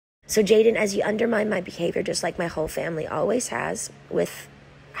So Jaden, as you undermine my behavior, just like my whole family always has, I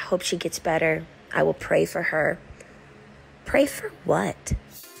hope she gets better. I will pray for her. Pray for what?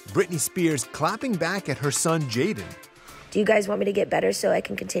 Britney Spears clapping back at her son Jaden. Do you guys want me to get better so I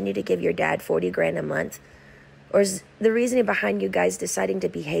can continue to give your dad 40 grand a month? Or is the reasoning behind you guys deciding to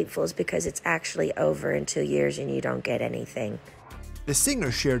be hateful is because it's actually over in 2 years and you don't get anything? The singer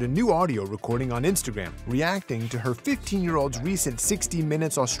shared a new audio recording on Instagram reacting to her 15-year-old's recent 60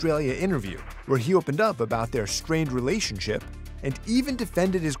 Minutes Australia interview, where he opened up about their strained relationship and even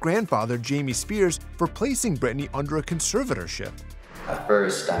defended his grandfather, Jamie Spears, for placing Britney under a conservatorship. At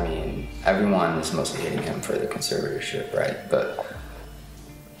first, I mean, everyone is mostly hating him for the conservatorship, right? But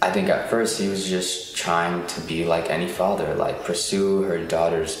I think at first he was just trying to be like any father, like pursue her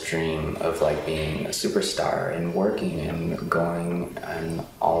daughter's dream of like being a superstar and working and going and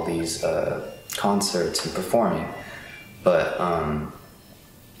all these concerts and performing. But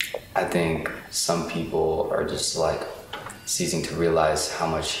I think some people are just like ceasing to realize how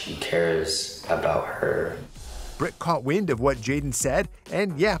much he cares about her. Britt caught wind of what Jaden said,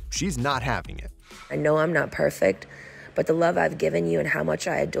 and yeah, she's not having it. I know I'm not perfect, but the love I've given you and how much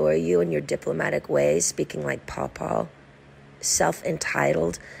I adore you and your diplomatic ways, speaking like Pawpaw,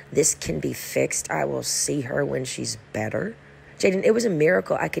 self-entitled, this can be fixed, I will see her when she's better. Jaden, it was a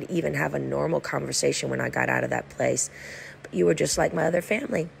miracle I could even have a normal conversation when I got out of that place. But you were just like my other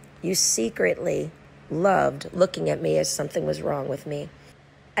family. You secretly loved looking at me as something was wrong with me.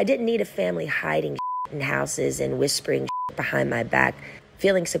 I didn't need a family hiding in houses and whispering behind my back,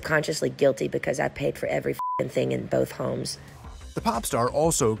 feeling subconsciously guilty because I paid for every thing in both homes. The pop star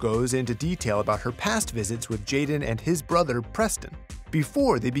also goes into detail about her past visits with Jaden and his brother Preston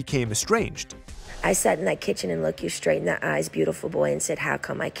before they became estranged. I sat in that kitchen and looked you straight in the eyes, beautiful boy, and said, how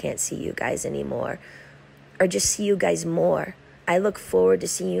come I can't see you guys anymore? Or just see you guys more? I look forward to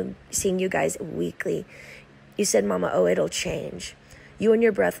seeing you guys weekly. You said, Mama, oh, it'll change. You and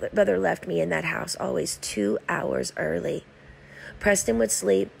your brother left me in that house always 2 hours early. Preston would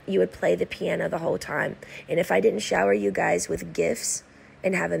sleep, you would play the piano the whole time. And if I didn't shower you guys with gifts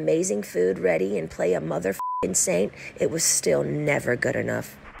and have amazing food ready and play a motherfucking saint, it was still never good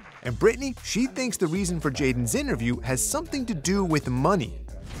enough. And Britney, she thinks the reason for Jaden's interview has something to do with money.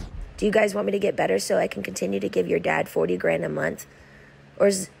 Do you guys want me to get better so I can continue to give your dad 40 grand a month? Or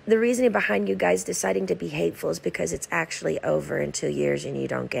is the reasoning behind you guys deciding to be hateful is because it's actually over in 2 years and you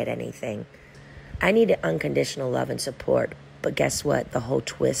don't get anything? I needed unconditional love and support. But guess what? The whole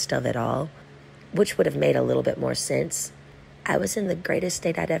twist of it all, which would have made a little bit more sense, I was in the greatest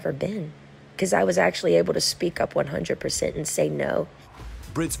state I'd ever been because I was actually able to speak up 100% and say no.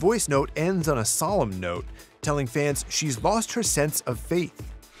 Britt's voice note ends on a solemn note, telling fans she's lost her sense of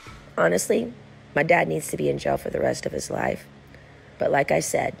faith. Honestly, my dad needs to be in jail for the rest of his life. But like I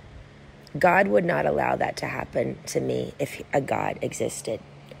said, God would not allow that to happen to me if a God existed.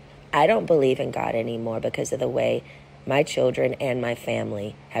 I don't believe in God anymore because of the way my children and my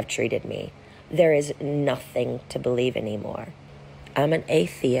family have treated me. There is nothing to believe anymore. I'm an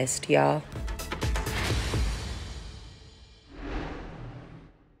atheist, y'all.